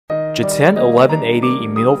Getein1180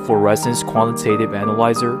 Immunofluorescence Quantitative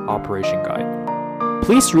Analyzer Operation Guide.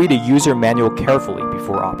 Please read the user manual carefully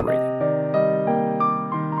before operating.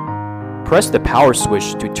 Press the power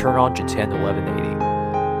switch to turn on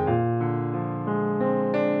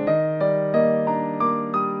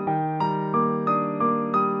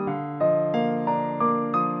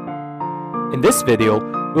In this video,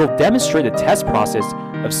 we'll demonstrate the test process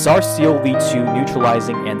of SARS-CoV-2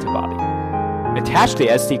 neutralizing antibody. Attach the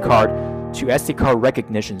SD card to SD card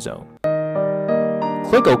recognition zone.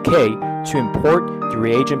 Click OK to import the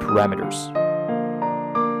reagent parameters.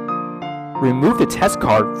 Remove the test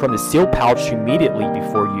card from the seal pouch immediately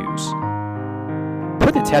before use.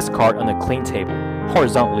 Put the test card on a clean table,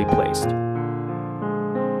 horizontally placed.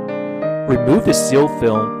 Remove the seal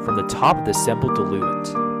film from the top of the sample diluent.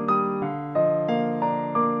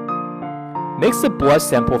 Mix the blood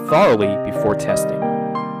sample thoroughly before testing.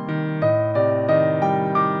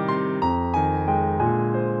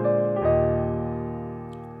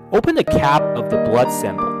 Open the cap of the blood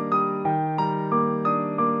sample.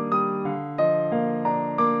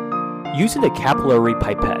 Using the capillary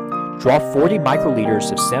pipette, draw 40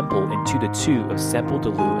 microliters of sample into the tube of sample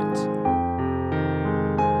diluent.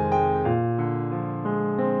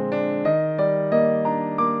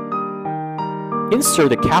 Insert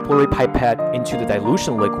the capillary pipette into the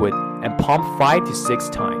dilution liquid and pump 5 to 6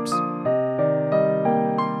 times.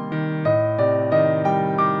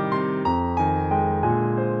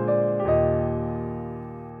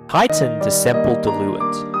 Tighten the sample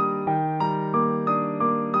diluent.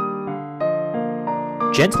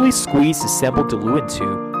 Gently squeeze the sample diluent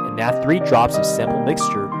tube and add 3 drops of sample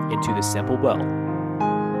mixture into the sample well.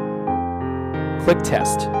 Click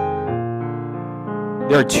Test.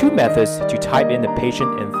 There are 2 methods to type in the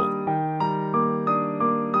patient info.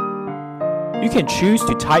 You can choose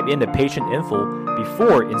to type in the patient info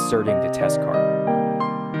before inserting the test card.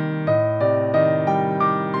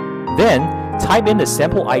 Then, type in the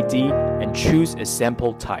sample ID and choose a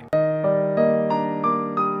sample type.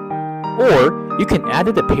 Or, you can add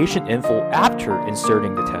the patient info after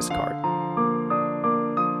inserting the test card.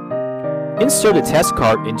 Insert the test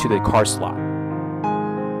card into the card slot.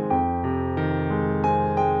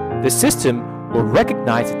 The system will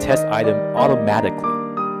recognize the test item automatically.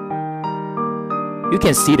 You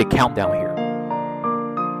can see the countdown here.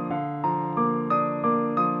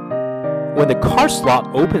 When the card slot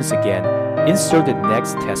opens again, insert the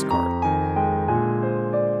next test card.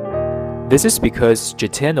 This is because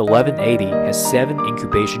Getein1180 has 7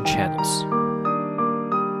 incubation channels.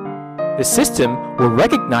 The system will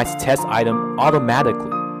recognize the test item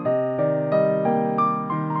automatically.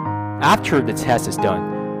 After the test is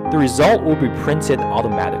done, the result will be printed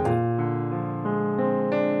automatically.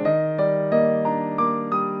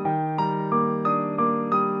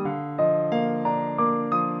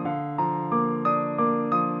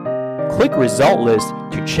 Click Result List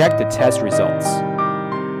to check the test results.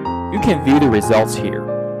 You can view the results here.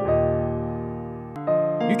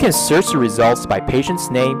 You can search the results by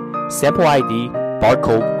patient's name, sample ID,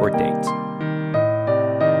 barcode, or date.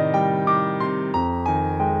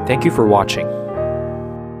 Thank you for watching.